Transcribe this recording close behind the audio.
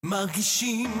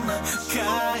מרגישים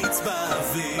קיץ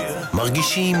באוויר.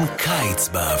 מרגישים קיץ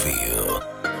באוויר.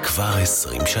 כבר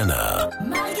 20 שנה.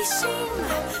 מרגישים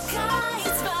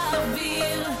קיץ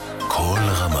באוויר. כל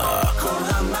רמה. כל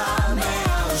רמה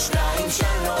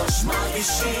 102.3.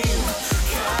 מרגישים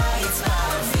קיץ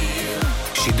באוויר.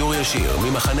 שידור ישיר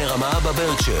ממחנה רמה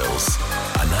בברקשיירס.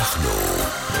 אנחנו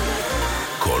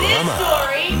כל רמה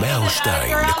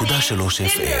 102.3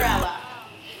 FM.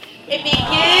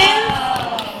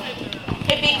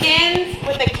 It begins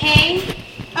with a king,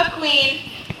 a queen,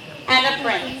 and a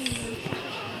prince.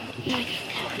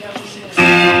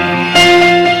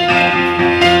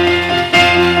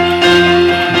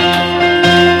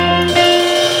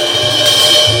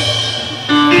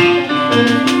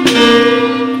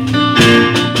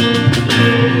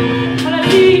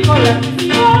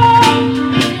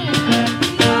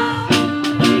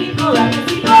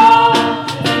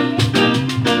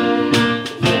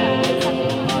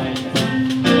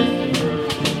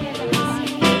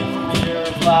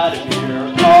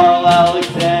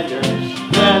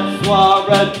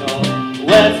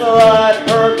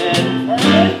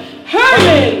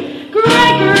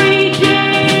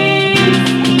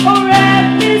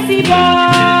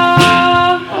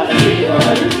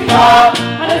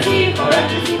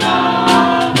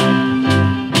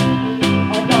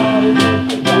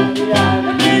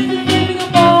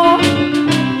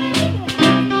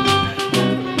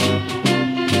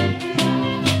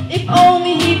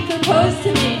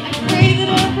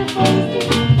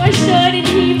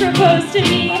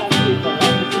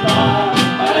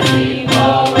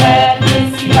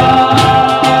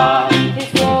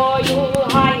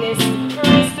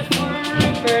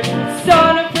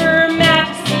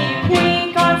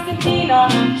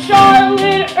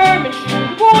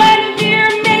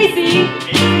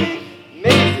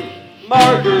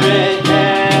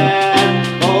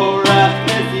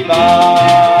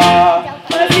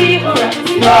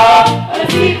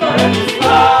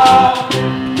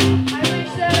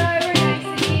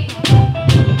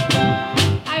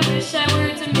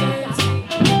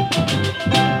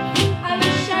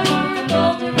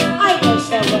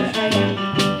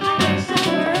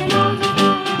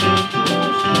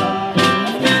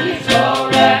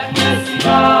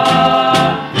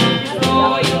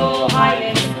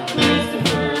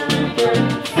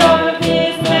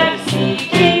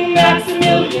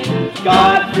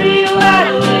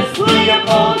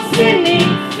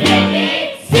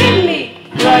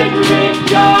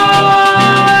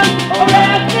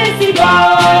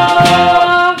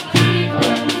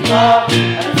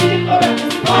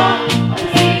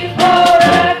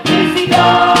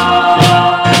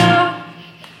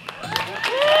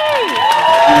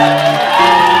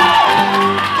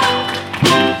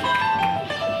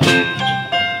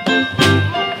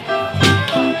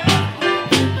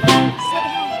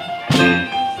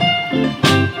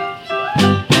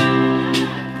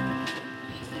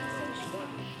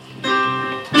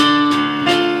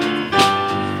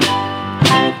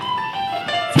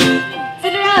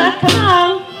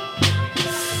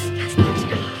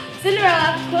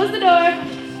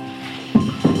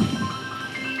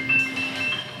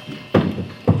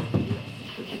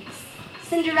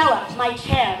 Cinderella, my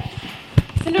chair.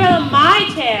 Cinderella, my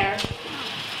chair.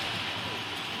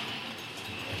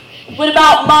 What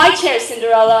about my chair,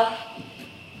 Cinderella?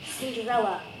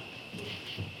 Cinderella,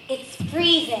 it's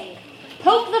freezing.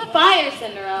 Poke the fire,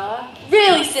 Cinderella.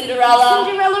 Really, Cinderella?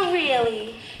 Cinderella,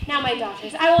 really. Now, my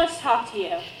daughters, I want to talk to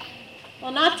you.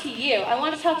 Well, not to you. I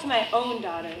want to talk to my own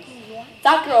daughters. Yeah.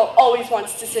 That girl always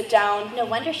wants to sit down. No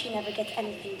wonder she never gets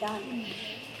anything done.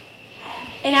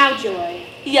 And now, Joy.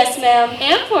 Yes, ma'am.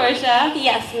 And Portia.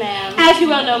 Yes, ma'am. As you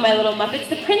well know, my little Muppets,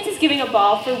 the prince is giving a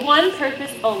ball for one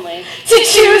purpose only. To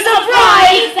choose a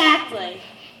bride! Exactly.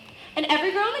 And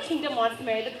every girl in the kingdom wants to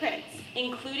marry the prince,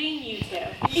 including you two.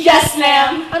 Yes,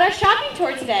 ma'am. On our shopping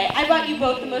tour today, I bought you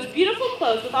both the most beautiful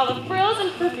clothes with all the frills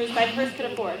and frou-frous my purse could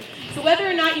afford. So whether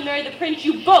or not you marry the prince,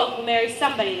 you both will marry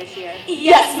somebody this year.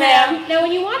 Yes, ma'am. Now,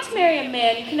 when you want to marry a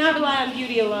man, you cannot rely on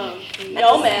beauty alone.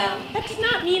 No, ma'am. That does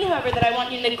not mean, however, that I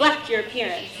want you to neglect your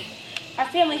appearance. Our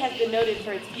family has been noted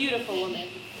for its beautiful women.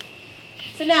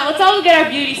 So now, let's all get our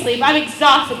beauty sleep. I'm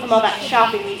exhausted from all that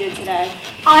shopping we did today.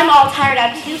 I'm all tired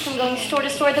out too from going store to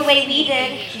store the way we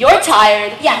did. You're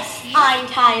tired. Yes, I'm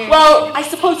tired. Well, I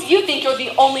suppose you think you're the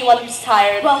only one who's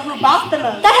tired. Well, who bought the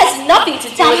most? That has nothing to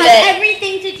do That with has it.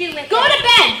 everything to do with Go it. to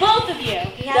bed, both of you.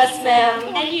 Yes,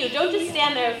 ma'am. And you, don't just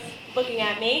stand there looking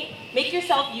at me. Make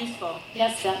yourself useful.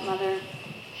 Yes, stepmother.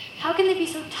 How can they be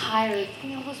so tired,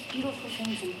 putting all those beautiful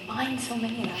things and buying so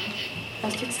many of them? I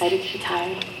was too excited to be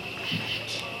tired.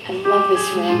 I love this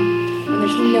room, and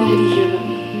there's nobody here but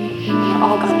me.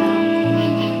 forgot now.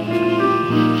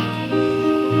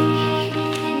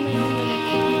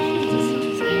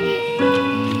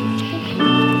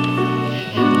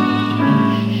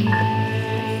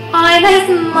 I'm as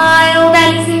mild,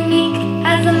 as meek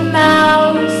as a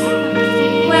mouse.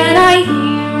 When I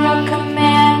hear a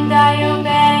command, I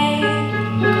obey.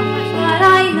 But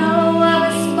I know of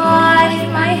a spot in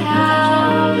my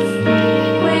house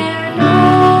where no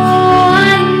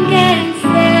one can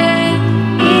stand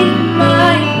in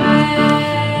my way.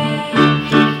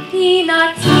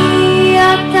 Pinati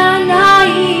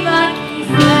atanay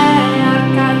matisaya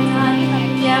katan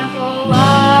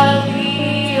yakolali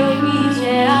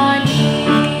umijeani.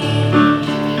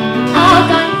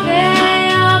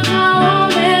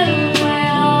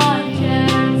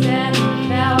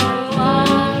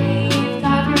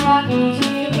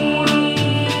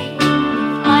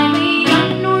 I'm a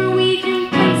young Norwegian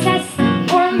princess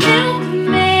or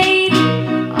milkmaid.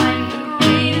 I'm the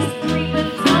greatest prima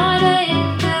donna in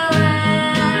the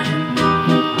land.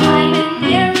 I'm an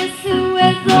heiress who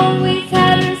has always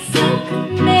had her silk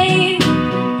made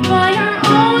by her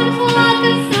own flock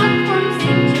of silkworms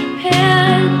in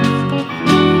Japan.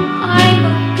 I'm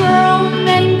a girl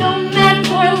meant no man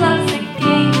for love's a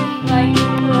game like to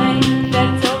play.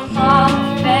 That's so far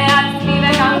that we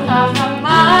become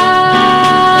sama.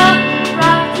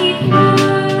 Rocky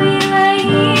Puli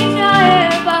Leisha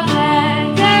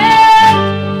Ebafete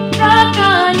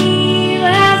Rakani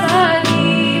Levani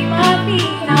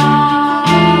Mapina.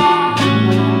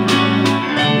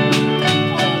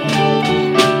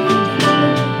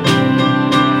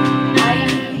 I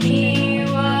can be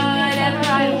whatever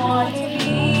I want to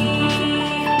be.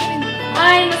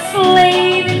 I'm a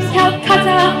slave in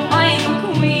Calcutta. I'm a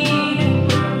queen in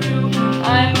Peru.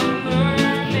 I'm a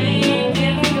mermaid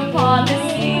dancing upon the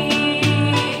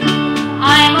sea.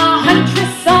 I'm a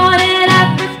huntress on an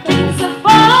African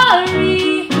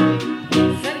safari.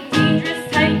 It's a dangerous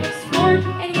type of sport,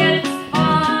 and yet it's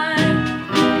fun.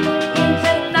 In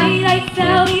the night I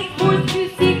sally forth to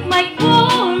seek my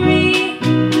glory,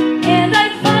 and I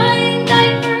find I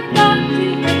forgot to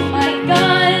bring my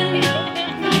gun.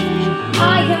 I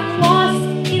am lost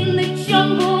in the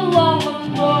jungle all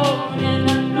alone and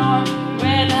unarmed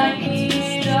when I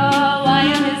meet a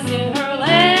lioness in her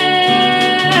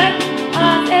lair.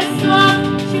 Asesla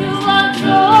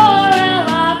chulatora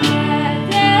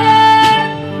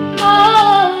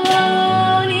all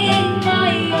alone in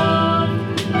my own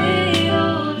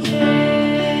little chair.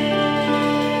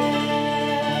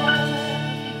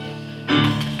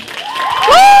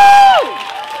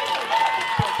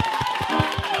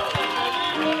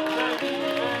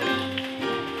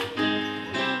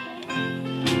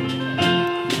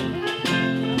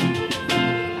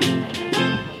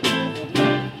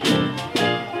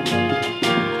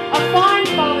 A fine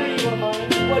father you are.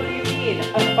 What do you mean,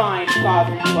 a fine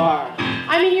father you are?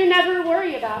 I mean, you never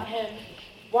worry about him.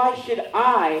 Why should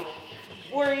I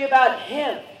worry about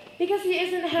him? Because he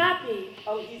isn't happy.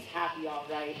 Oh, he's happy, all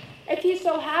right. If he's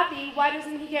so happy, why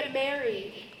doesn't he get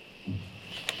married?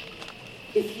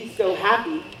 If he's so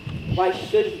happy, why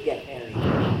should he get married?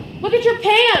 Look at your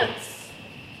pants!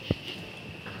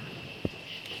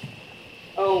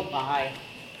 Oh my,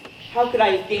 how could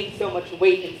I have gained so much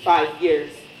weight in 5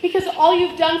 years? Because all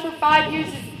you've done for 5 years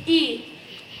is eat.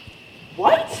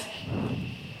 What?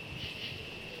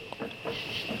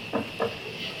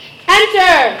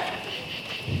 Enter!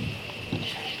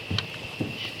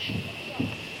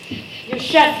 Your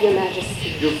chef, your majesty.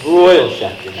 Your royal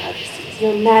chef, your majesty.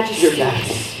 Your majesty. Your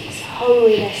majesty.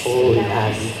 Holiness. Holy your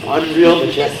majesty. Unreal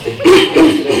majestic.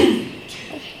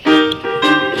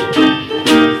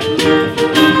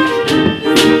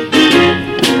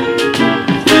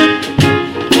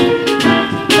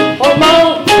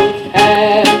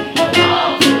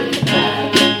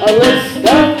 A list of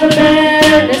the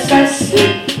bare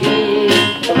necessities.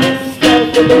 A list of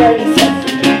the bare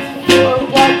necessities. For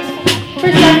what? For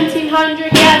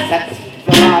 1,700, yes. That seems a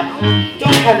lot.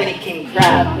 Don't have any king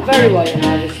crab. Very well, your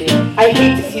majesty. I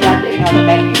hate to see that written on the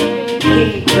menu.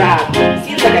 King crab.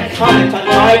 Seems like a comment on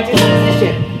my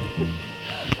disposition.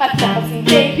 1,000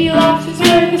 baby lobsters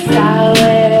for the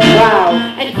salad. Wow.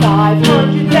 And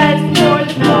 500 beds for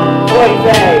the bar. Oy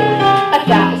vey.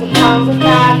 1,000 pounds of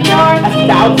caviar.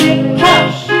 1,000?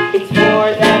 Hush! It's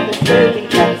more than the serving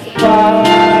can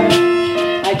supply.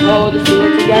 I told the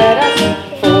steward to get us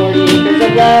 40 acres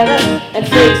of lettuce and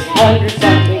 600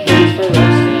 something days for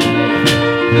roasting.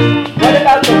 What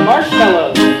about the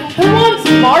marshmallows? Who wants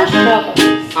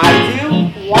marshmallows? I do.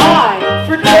 Why?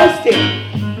 For toasting.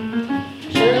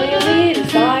 Surely you'll need a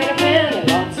side of ham and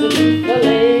lots of beef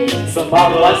fillets. Some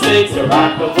marmalade steaks, a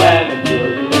rack of lamb, and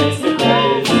purely lace to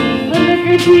play.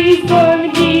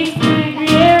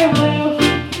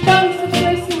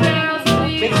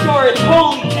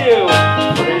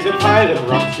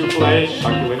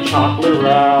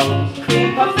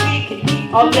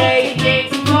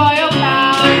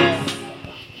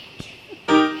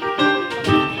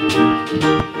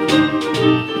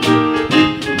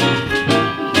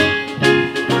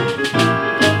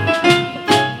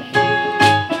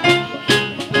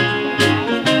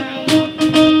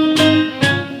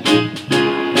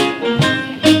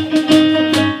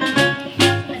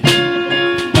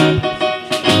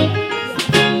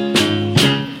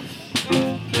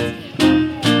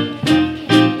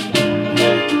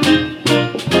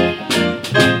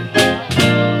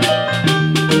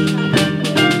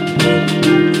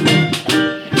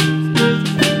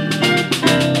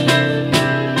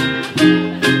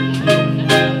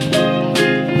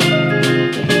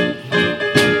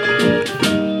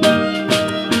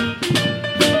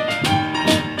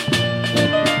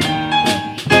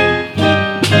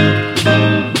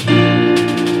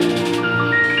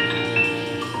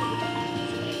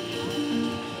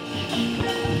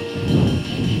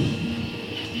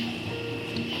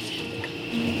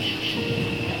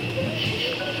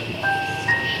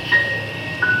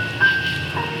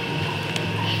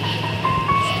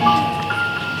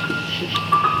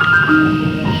 Shalom,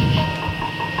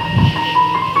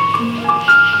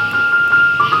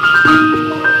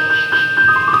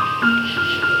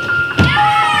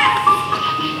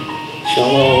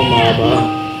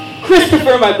 Abba.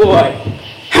 Christopher, my boy,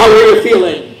 how are you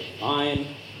feeling? Fine,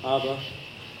 Abba.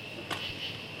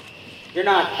 You're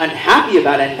not unhappy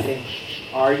about anything,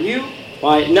 are you?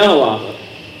 Why, no, Abba.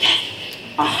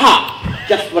 Aha!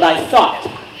 Just what I thought.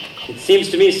 It seems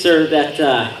to me, sir, that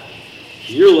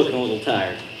you're looking a little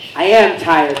tired. I am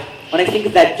tired when I think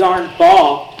of that darn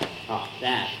ball. Oh,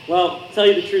 that. Well, tell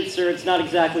you the truth, sir, it's not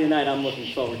exactly a night I'm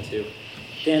looking forward to.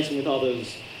 Dancing with all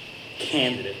those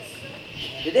candidates.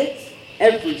 Candidates?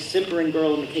 Every simpering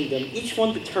girl in the kingdom, each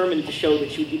one determined to show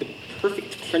that she would be the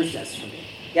perfect princess for me.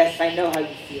 Yes, I know how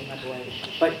you feel, my boy.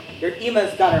 But your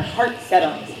Ema's got her heart set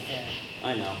on this affair.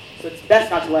 I know. So it's best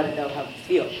not to let her know how you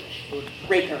feel. It would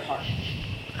break her heart.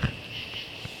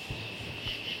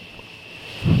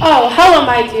 Oh, hello,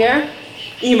 my dear.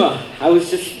 Ema, I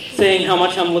was just saying how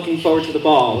much I'm looking forward to the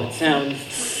ball. It sounds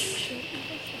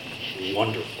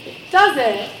wonderful. Does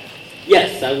it?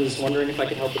 Yes, I was wondering if I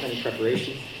could help with any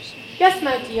preparations. Yes,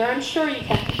 my dear, I'm sure you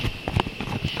can.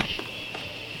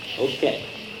 Okay.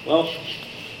 Well,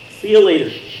 see you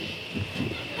later.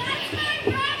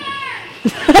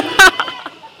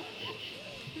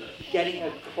 Getting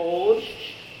a cold?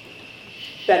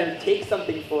 Better take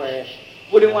something for it.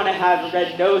 Wouldn't want to have a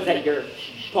red nose at your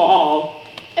ball.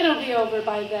 It'll be over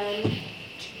by then.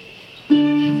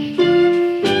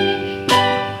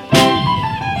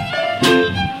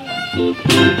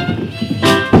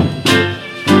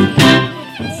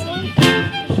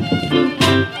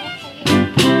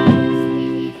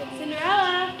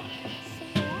 Cinderella.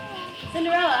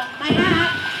 Cinderella, my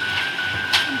hat.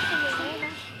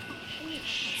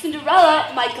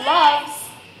 Cinderella, my gloves.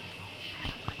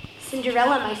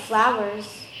 Cinderella, my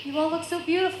flowers. You all look so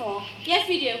beautiful. Yes,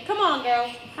 we do. Come on,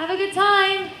 girls. Have a good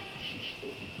time.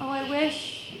 Oh, I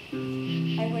wish.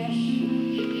 I wish.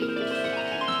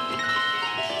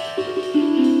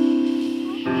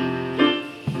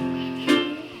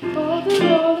 All the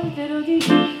rolling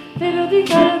fiddle-dee-dee,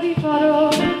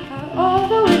 fiddle-dee-faddle-dee-faddle. All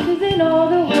the witches in all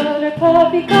the world are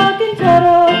poppycock and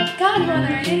turtle. God,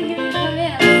 brother, I didn't hear you come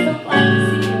in. I'm so glad to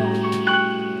see you.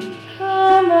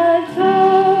 Come, I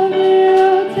told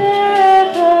you,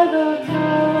 techo do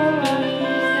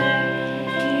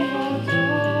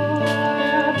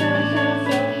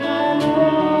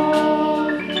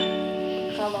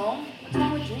Shalom? What's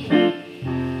wrong with Dream?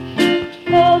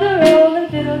 All the rolling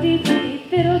fiddle-dee-dee,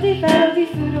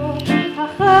 fiddle-dee-faddle-dee-foodle.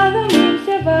 החלמים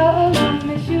שבאו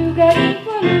משוגעים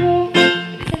כמו נורו.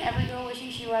 Isn't every girl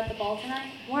wishing she were at the ball tonight?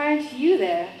 Why aren't you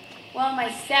there? Well, my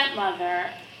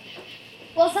stepmother.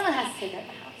 Well, someone has to take her to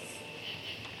the house.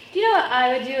 Do you know what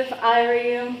I would do if I were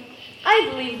you?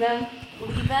 I'd believe them.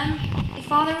 Believe them? If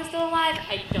father was still alive?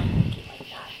 I don't think he'd like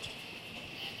that.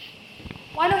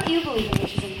 Why don't you believe in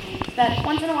witches and things? That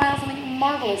once in a while something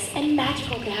marvelous and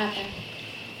magical could happen.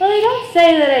 Well, I don't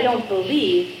say that I don't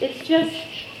believe. It's just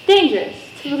dangerous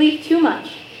to believe too much.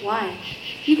 Why?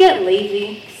 You get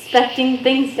lazy, expecting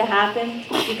things to happen.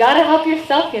 You gotta help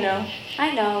yourself, you know.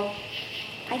 I know.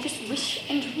 I just wish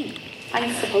and dream. I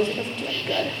suppose it doesn't do any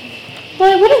good.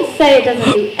 Well, I wouldn't say it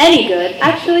doesn't do any good.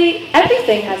 Actually,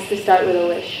 everything has to start with a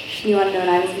wish. You want to know what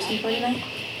I was wishing for tonight?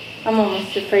 I'm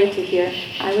almost afraid to hear.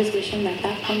 I was wishing that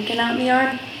that pumpkin out in the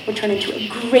yard would turn into a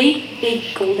great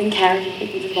big golden carriage and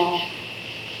take me to the ball.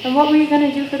 And what were you going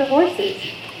to do for the horses?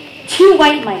 2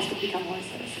 white mice would become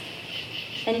horses.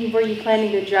 And were you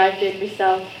planning to drive it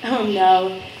yourself? Oh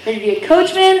no, there'd be a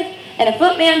coachman and a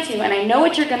footman too, and I know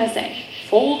what you're going to say.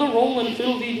 Fold a roll and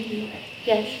fiddle-dee-dee.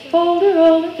 Yes, fold a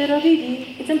roll and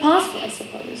fiddle-dee-dee. It's impossible, I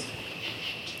suppose.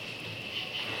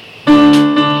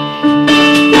 Kind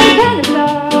of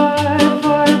star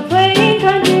for a plain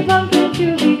country bumpkin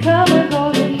to become a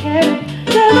golden carriage.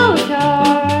 Double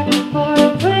star for a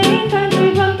plain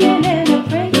country bumpkin and a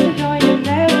prince to join in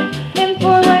marriage. And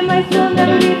 4 white mice will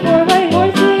never be 4 white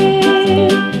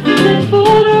horses. Just fold a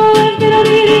roll and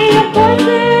fiddle-dee-dee, of course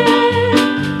it.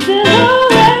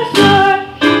 Double star.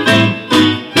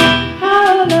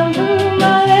 How long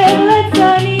my little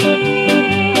sunny.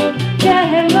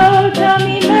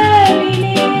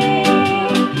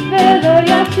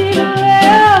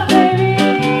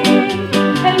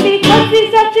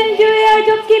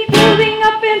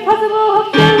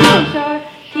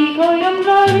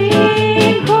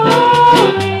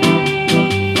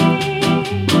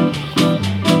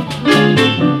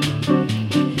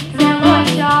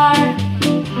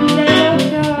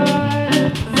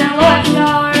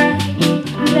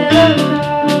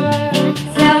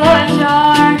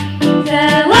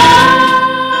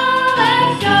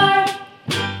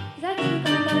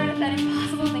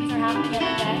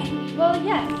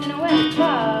 yes, in a way,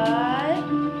 but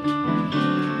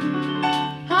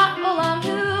העולם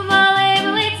הוא מלא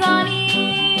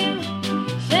בליצנים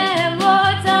שהם לא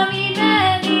תמיד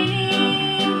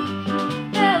מבינים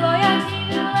ולא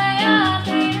יקשיבו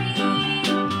לאחרים.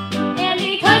 And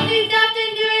because he's deaf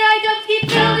and doing I just keep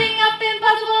building up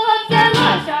impossible hopes that לא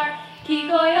אפשר כי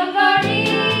כל יום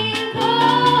דברים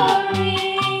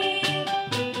קורים.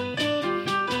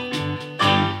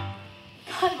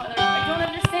 Godmother, I don't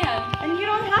understand. And you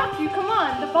don't have to. Come on,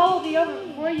 the ball will be over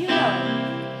before you know.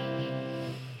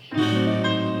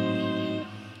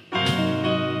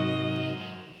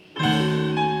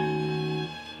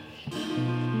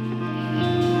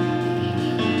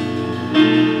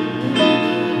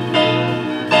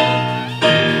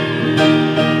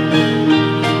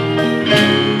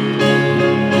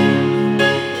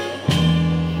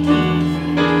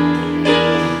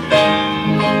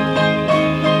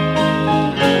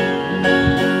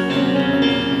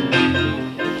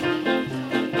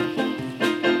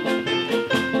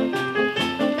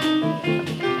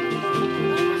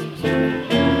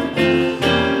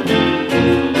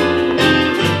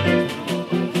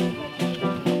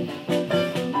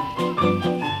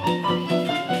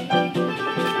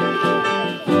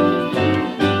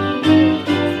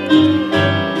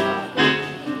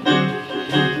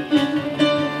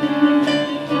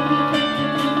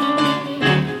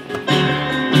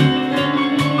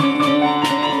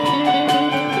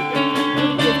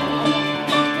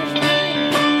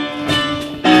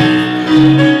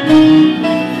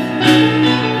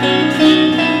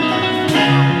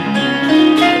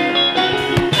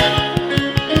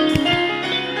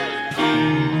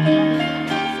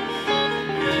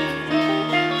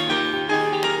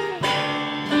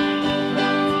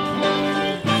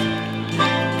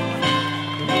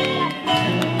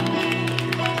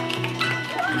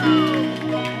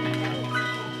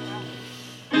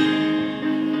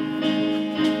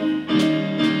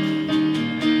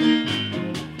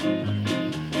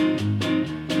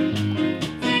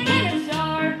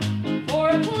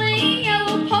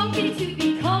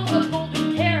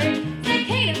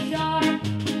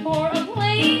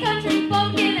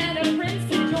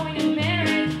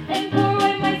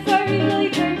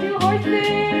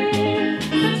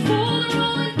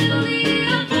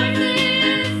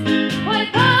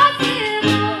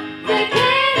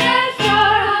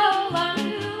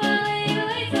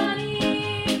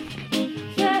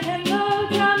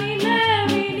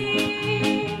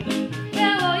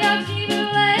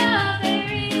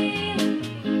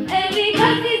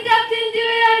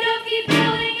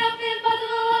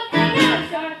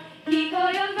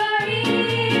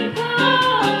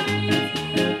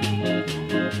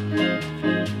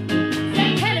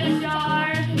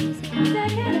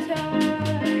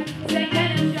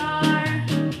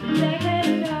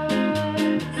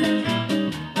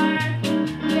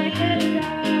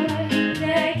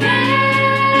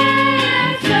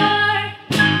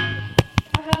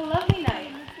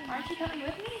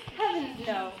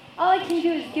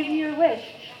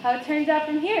 How it turns out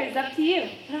from here is up to you.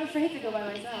 And I'm afraid to go by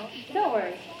myself. Don't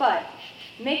worry, but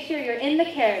make sure you're in the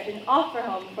carriage and off for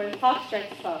home before the clock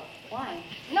strikes 12. Why?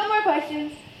 No more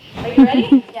questions. Are you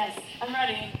ready? Yes, I'm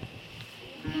ready.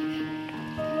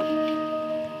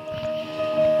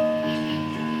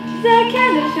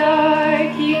 Second shore,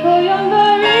 기고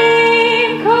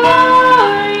연거림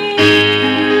거리.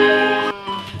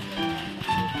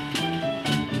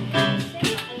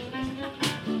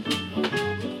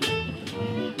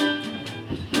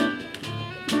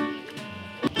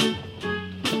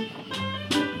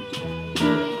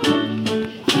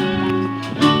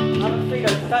 I'm afraid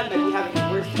our son might be having a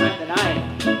worse time than I am.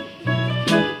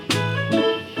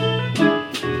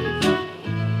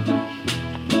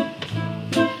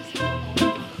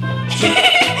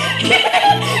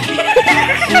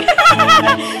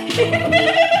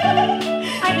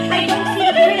 I don't see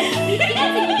the prince. He's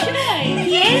dancing with Joy.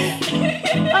 He is?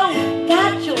 Oh,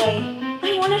 that Joy. I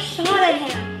want a shot at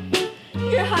him.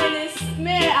 Your Highness,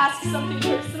 may I ask something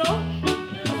personal?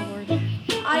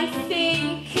 I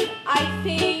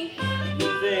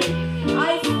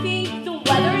think the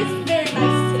weather is very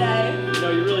nice today. No,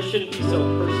 you really shouldn't be so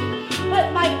personal. But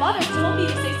my mother told me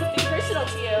to say something personal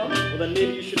to you. Well, then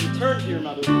maybe you should return to your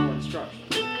mother with more instructions.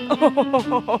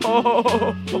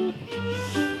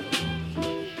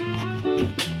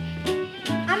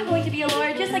 I'm going to be a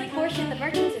lawyer just like Portia and the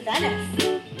merchants of Venice.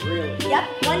 Really? Yep,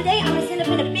 one day I'm going to stand up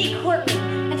in a big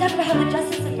courtroom and talk about how the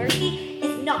justice of mercy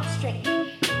is not straight.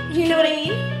 You know what I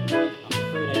mean? I'm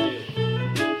afraid I do.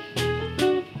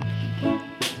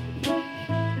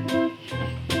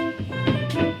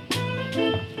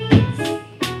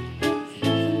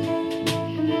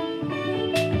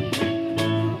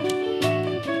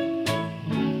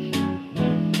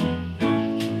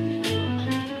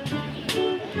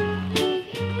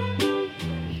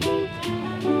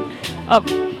 Up.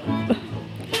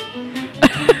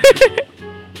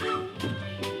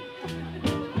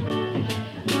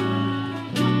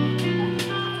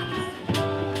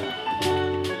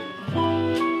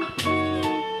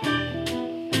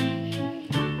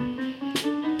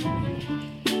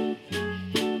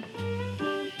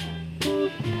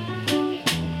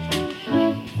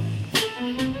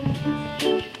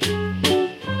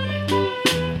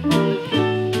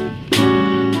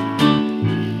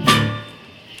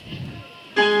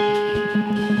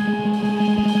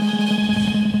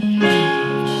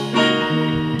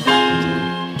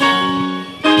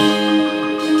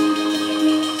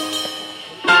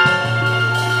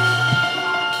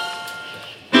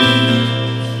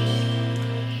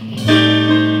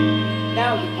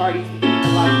 Now the party's beginning to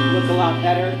look a lot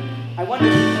better. I wonder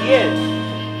who she is.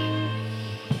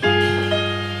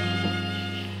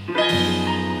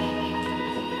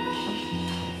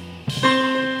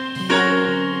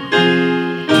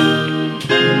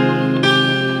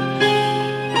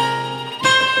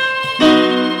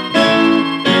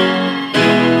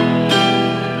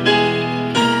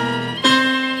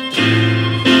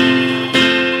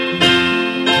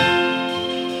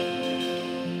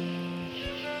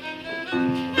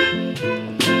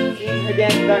 Seeing her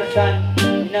dance with our son,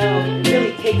 you know, it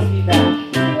really takes me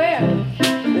back. Where?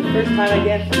 The first time I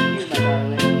danced with you, my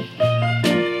darling.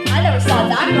 I never saw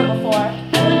that girl before. I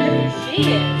wonder who she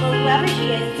is. Well, whoever she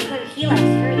is, it's because he likes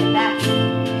her the best.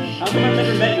 How come I've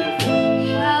never met you before?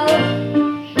 Well,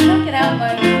 check it out,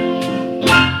 much.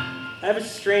 I have a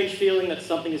strange feeling that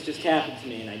something has just happened to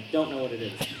me, and I don't know what it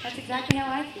is. That's exactly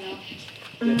how I feel.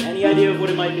 Do you have any idea of what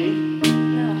it might be?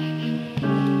 No.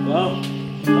 Well,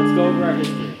 let's go over our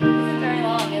history. This isn't very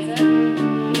long, is it?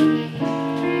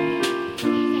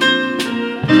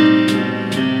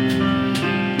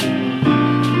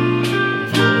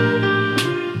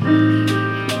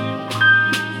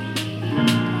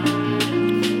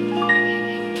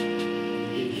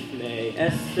 May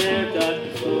Esther got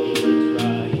clothes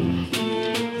right.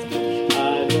 I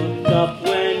looked up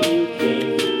when you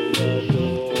came through the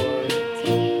door.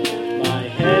 My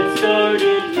head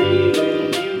started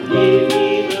reeling. You gave me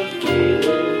the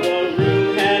feeling the room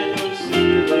had no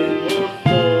ceiling or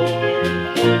floor.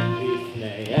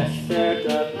 May Esther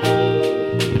got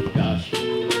clothes, gosh,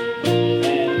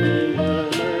 and we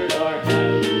murmured our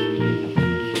hallelujah.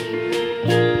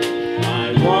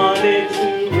 I wanted to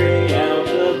ring out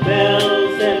the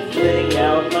bells and fling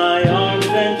out my arms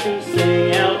and to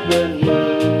sing out the news.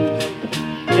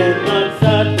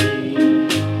 Matzati,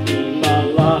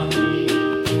 Malachi,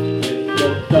 with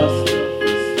the dust of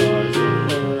the stars in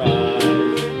her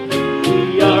eyes. We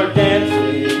are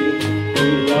dancing, we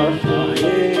are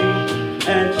flying,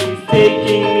 and she's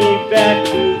taking me back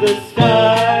to the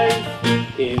skies.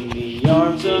 In the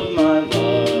arms of my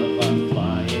love, I'm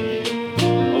flying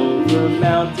over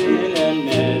mountain and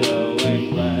meadow and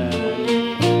glen.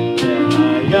 Then I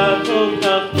got hooked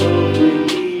up in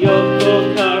the Yoko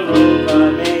Karo. I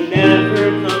may never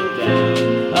come down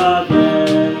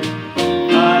again.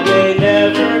 I may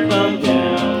never come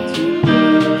down to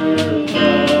earth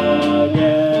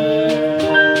again.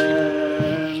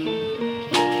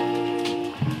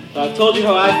 So I've told you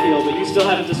how I feel, but you still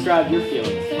haven't described your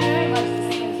feelings. They're very much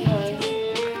the same as yours.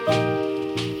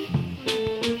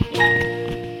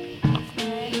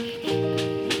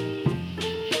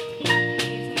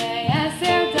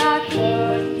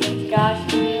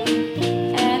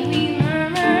 And we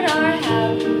murmured our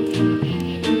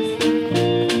hallelujahs.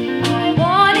 I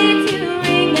wanted to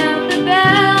ring out the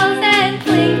bells and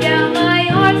fling down my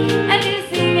arms and to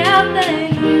sing out the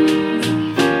news.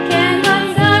 Can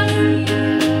Matsatsu,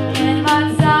 can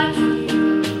Matsatsu.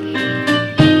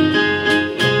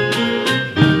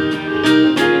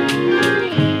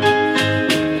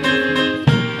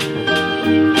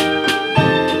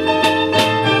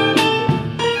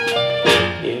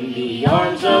 In the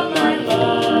arms of my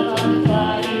love, I'm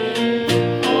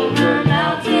flying over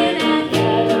mountain and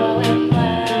meadow and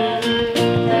glen.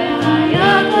 Then I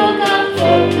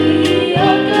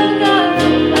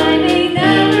I may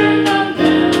never come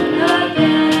down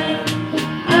again.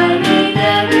 I may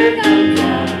never come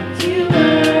down to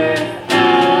earth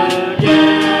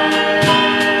again.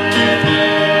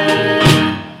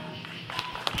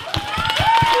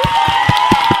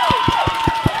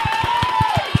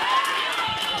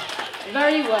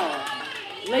 Very well.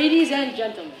 Ladies and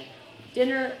gentlemen,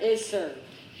 dinner is served.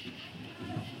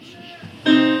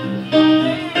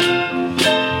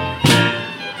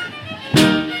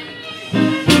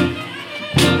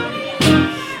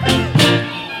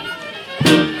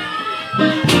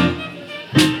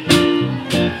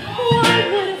 Why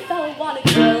would a fellow want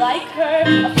a girl like her?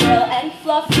 A frail and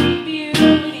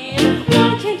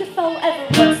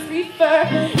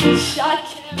Shut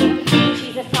him.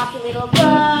 She's a frothy little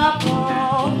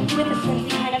bubble with a flimsy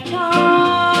kind of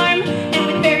charm, and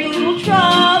with very little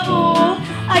trouble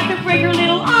I could break her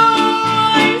little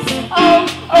arms.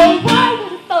 Oh, why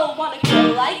would a fellow want a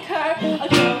girl like her? A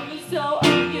girl who's so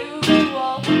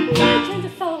unusual. Why can't a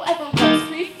fellow ever once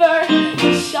prefer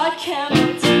Shot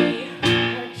Campbell-T?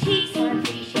 Her cheeks are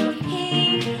pretty shade of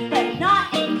pink, but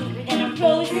not any pinker than a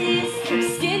rose's. Her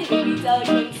skin may be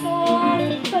delicate and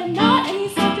soft, but not any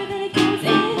softer than a goat's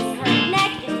is. Her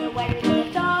neck is no wider than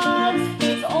a dog's.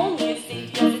 She's only as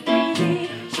dainty as a daisy.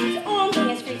 She's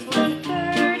only as graceful as a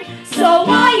bird. So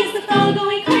why is the fellow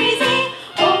going crazy?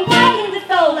 Oh, why can't the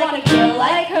fellow want a girl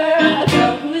like her? A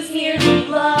girl who is merely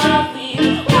lovely.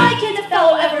 Why can't the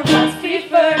fellow ever once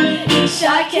prefer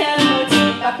Shot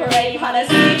Campbell-T? Macarena,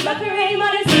 Manasi, Macarena,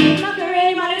 Manasi,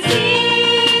 Macarena, Manasi.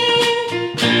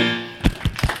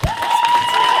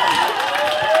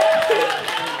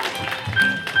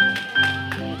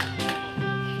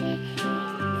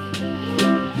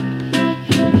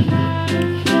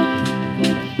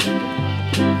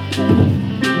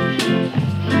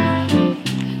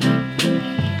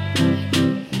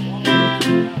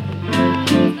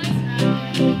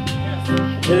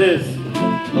 It is.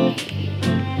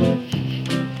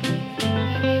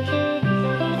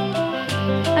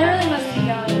 I really must be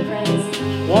going, Prince.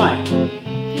 Why?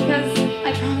 Because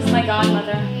I promised my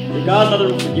godmother. Your godmother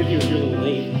will forgive you if you're a little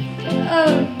late.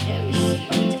 Oh, no,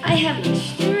 she won't. I have a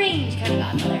strange kind of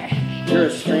godmother. You're a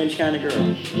strange kind of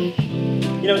girl.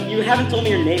 You know, you haven't told me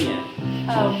your name yet.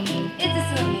 Oh, it's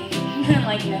a silly name. I don't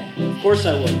like it. Of course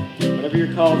I would. Whatever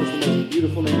you're called is the most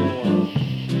beautiful name in the world.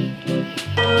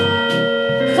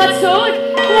 Chatzot!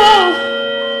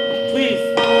 Whoa! Please.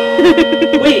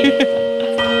 Wait.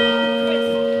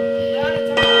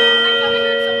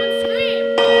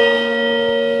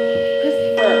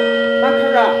 Christopher.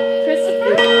 Makara.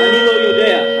 Christopher? Anilo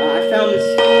Yodea. I found this.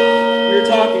 We were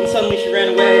talking, suddenly she ran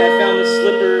away. I found this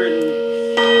slipper,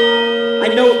 and I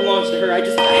know it belongs to her. I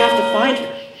have to find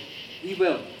her. We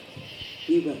will.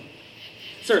 We will.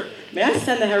 Sir, may I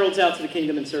send the heralds out to the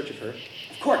kingdom in search of her?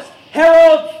 Of course.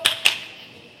 Herald!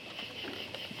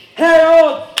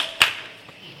 Herald!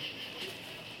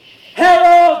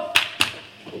 Herald!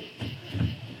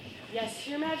 Yes,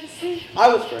 Your Majesty?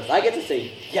 I was first. I get to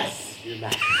say yes, Your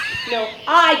Majesty. No,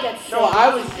 I get to No, say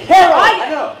I was yes. Herald. I I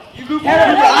know. You moved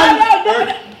Herald, Herald.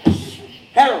 no.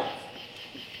 Herald.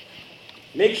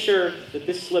 Make sure that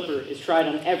this slipper is tried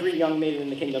on every young maiden in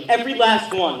the kingdom. Every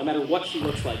last one, no matter what she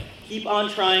looks like. Keep on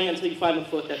trying until you find the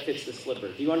foot that fits the slipper.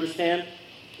 Do you understand?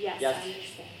 Yes, Yes. I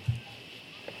understand.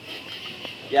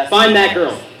 Yes. Find that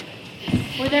girl.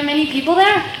 Were there many people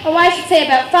there? Oh, I should say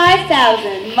about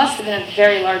 5,000. Must have been a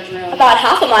very large room. About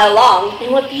half a mile long,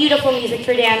 and what beautiful music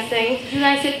for dancing. Did you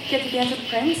guys get to dance with the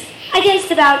prince? I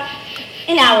danced about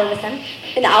an hour with him.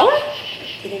 An hour?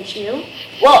 Didn't you?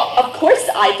 Well, of course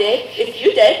I did, if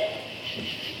you did.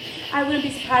 I wouldn't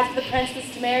be surprised if the prince was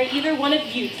to marry either one of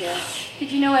you two.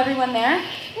 Did you know everyone there?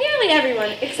 Nearly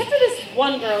everyone, except for this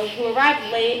one girl who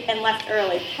arrived late and left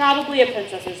early. Probably a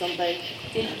princess or something.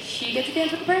 Did she get to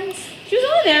dance with the prince? She was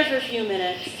only there for a few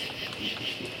minutes.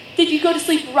 Did you go to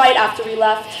sleep right after we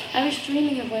left? I was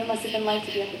dreaming of what it must have been like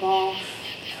to be at the ball.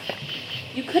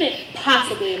 You couldn't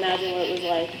possibly imagine what it was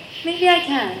like. Maybe I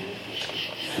can.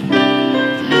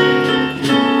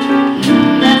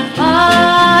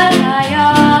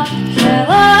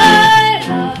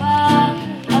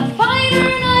 A finer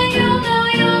night you'll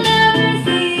never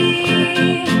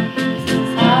see.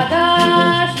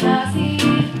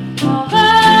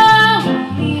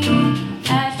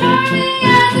 As charming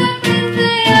as a prince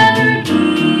may ever be.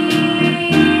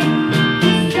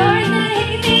 Stars in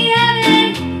hazy heaven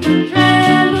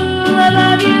tremble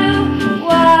above you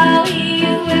while he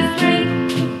is whispering.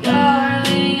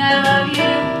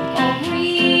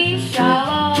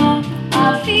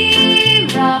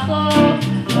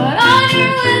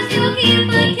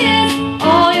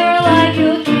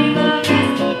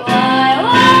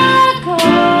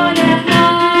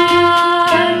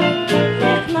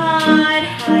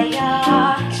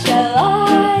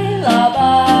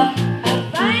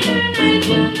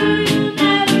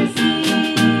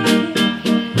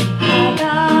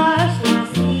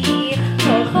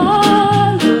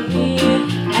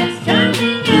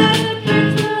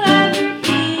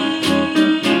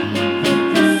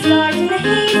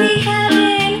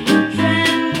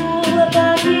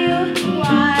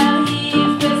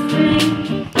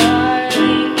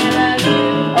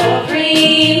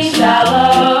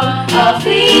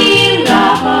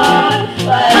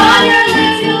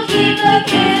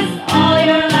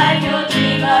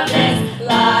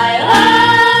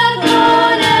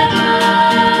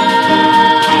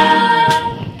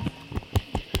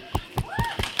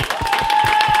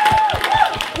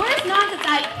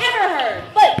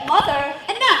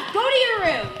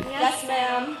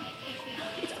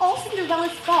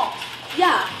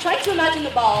 like to imagine the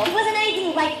ball. It wasn't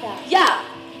anything like that. Yeah.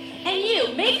 And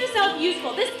you, make yourself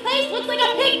useful. This place looks like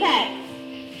a pig pen.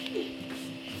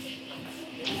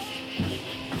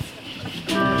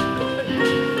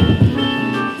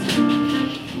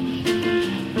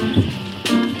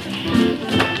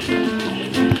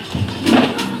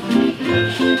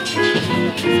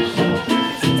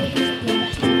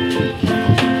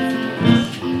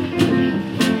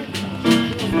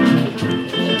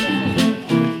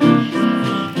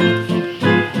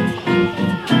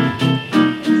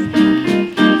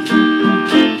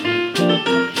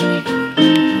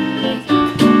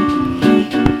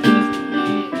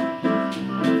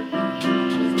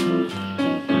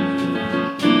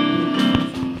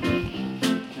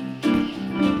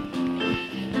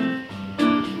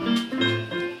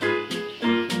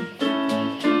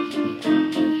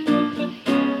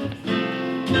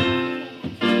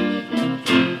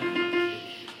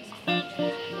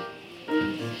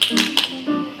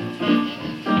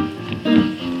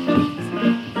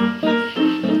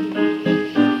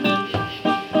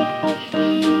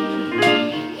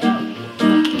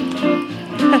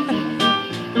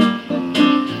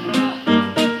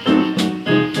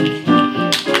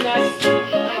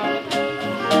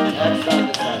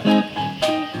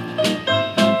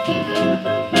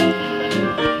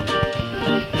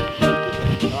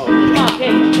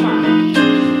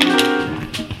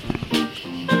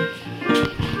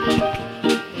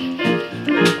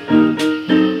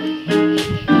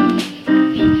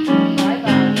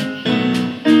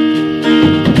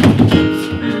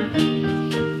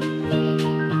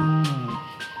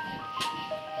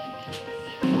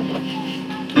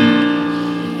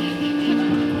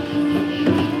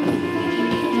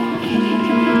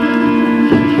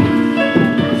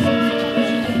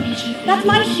 That's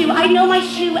my shoe. I know my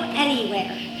shoe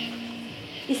anywhere.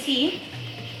 You see?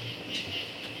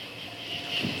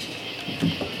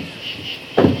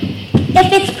 It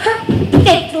fits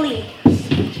perfectly.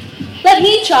 Let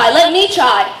me try.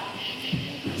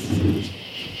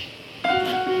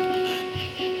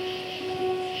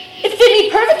 It fit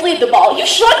me perfectly at the ball. You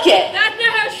shrunk it. That's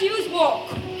not how shoes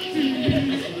walk.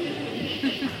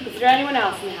 Is there anyone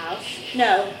else in the house?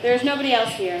 No, there's nobody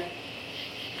else here.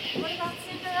 What about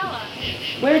Cinderella?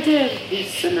 Where to? Who's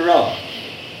Cinderella?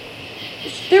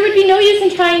 There would be no use in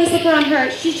trying to slip her on her.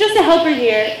 She's just a helper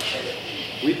here.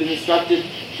 We've been instructed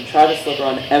to try to slip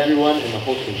around everyone in the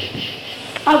whole kingdom.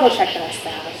 I'll go check the rest of the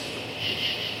house.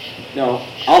 No,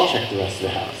 I'll check the rest of the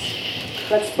house.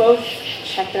 Let's both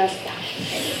check the rest of the house.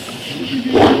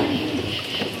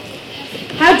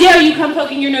 How dare you come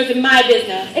poking your nose in my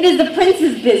business? It is the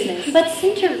prince's business. But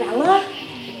Cinderella?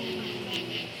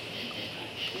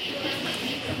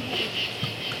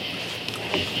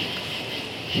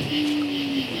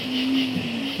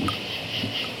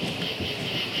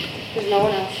 There's no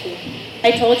one else here.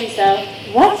 I told you so.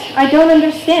 What? I don't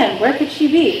understand. Where could she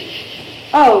be?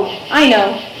 Oh, I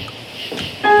know.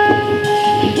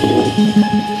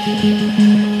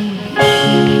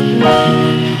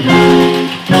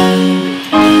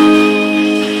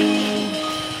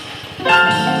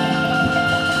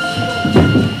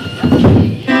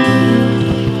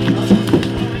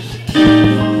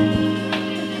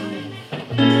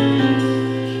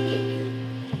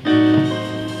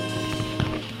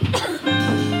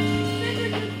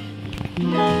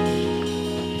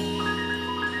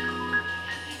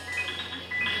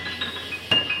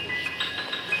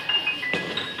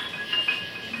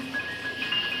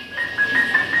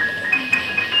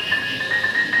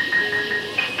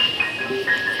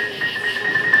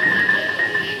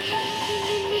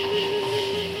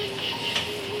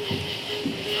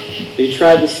 They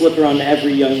tried to slip around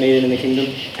every young maiden in the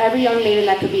kingdom. Every young maiden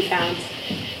that could be found.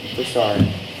 We're sorry.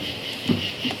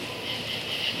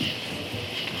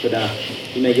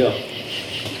 But, you may go.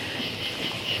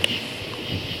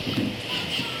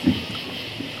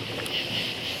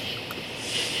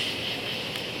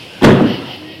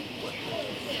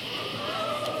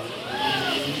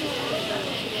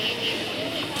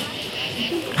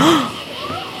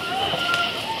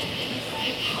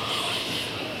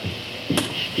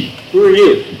 Who are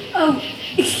you? Oh,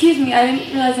 excuse me. I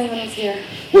didn't realize anyone was here.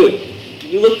 Wait,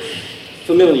 you look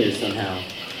familiar somehow.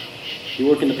 You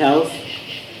work in the palace?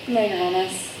 No, Your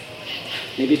Highness.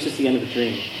 Maybe it's just the end of a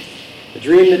dream. A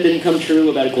dream that didn't come true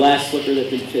about a glass slipper that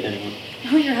didn't fit anyone.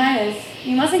 Oh, Your Highness.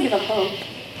 You mustn't give up hope.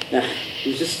 Nah, it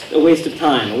was just a waste of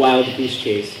time, a wild goose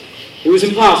chase. It was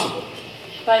impossible.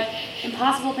 But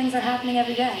impossible things are happening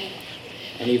every day.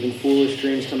 And even foolish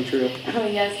dreams come true. Oh,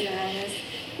 yes, Your Highness.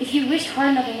 If you wish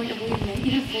hard enough in what you're believing in,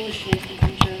 even foolish dreams can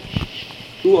come true.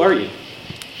 Who are you?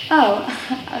 Oh,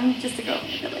 I'm just a girl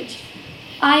from the village.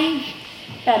 I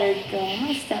better go.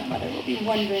 My stepmother will be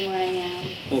wondering where I am.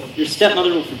 Well, your stepmother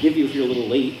will forgive you if you're a little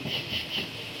late.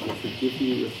 Will forgive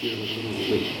you if you're a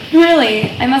little late.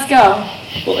 Really, I must go.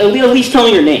 Well, at least tell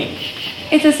me your name.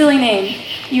 It's a silly name.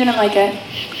 You wouldn't like it.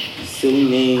 Silly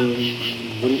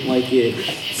name, wouldn't like it.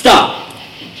 Stop!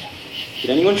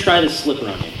 Did anyone try to slip her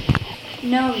on you?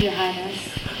 No, Your Highness.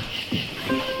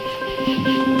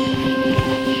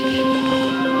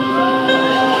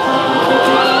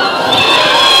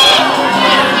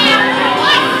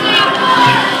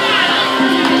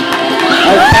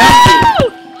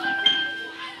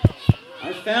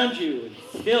 I found you.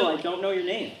 Still, I don't know your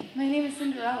name. My name is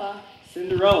Cinderella.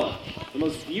 Cinderella. The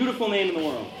most beautiful name in the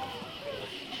world.